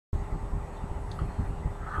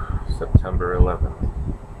September 11th.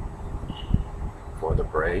 For the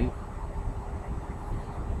brave,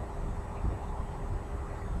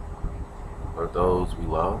 for those we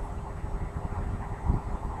love,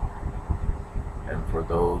 and for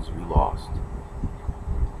those we lost,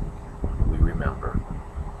 we remember,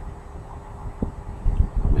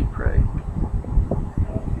 we pray.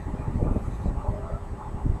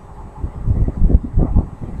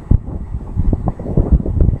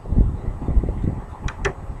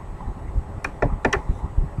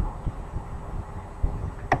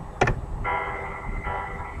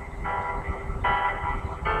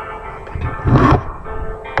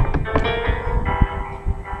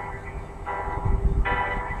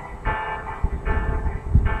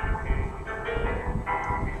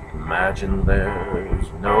 Imagine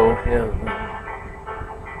there's no heaven.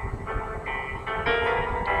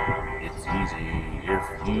 It's easy if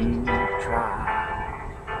you try.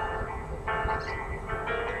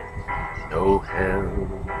 No hell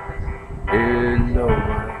below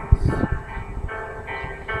us,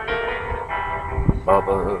 above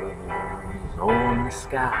us on the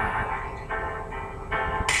sky.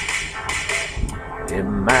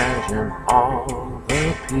 Imagine all the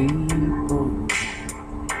people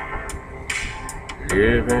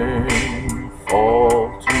living for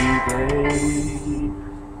today.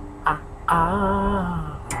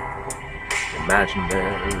 Imagine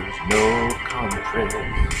there's no countries.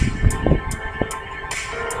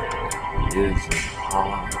 Isn't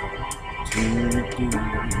hard to do.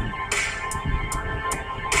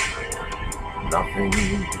 Nothing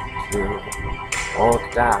to kill or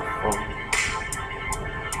die for,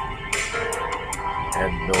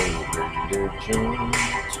 and no religion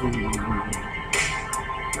too.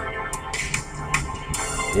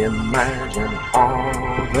 Imagine all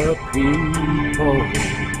the people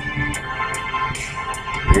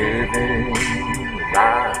living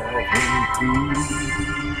life in peace.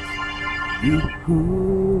 You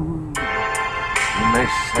may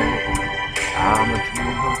say I'm a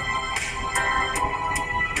dreamer,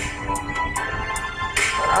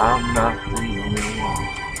 but I'm not dreaming.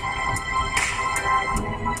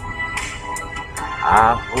 I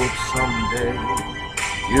hope someday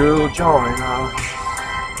you'll join us,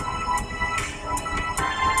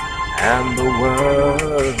 and the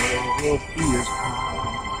world will be as one.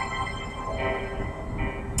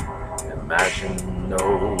 Imagine no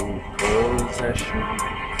possessions.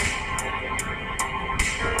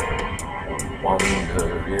 Wonder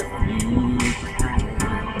if you can.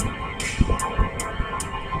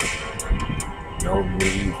 No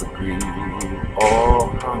need for greed or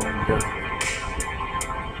hunger.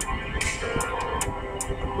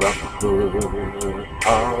 Brotherhood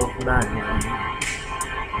of man.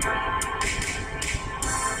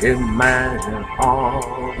 Imagine all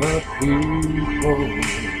the people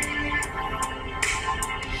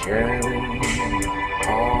sharing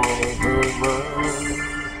all the love.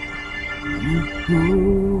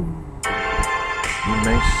 You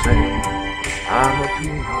may say I'm a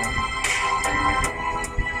dreamer,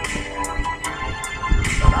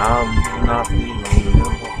 but I'm not the only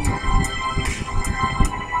one.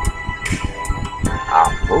 I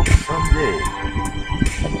hope someday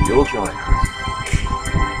you'll join us,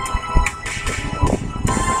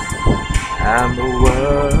 and the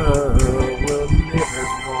world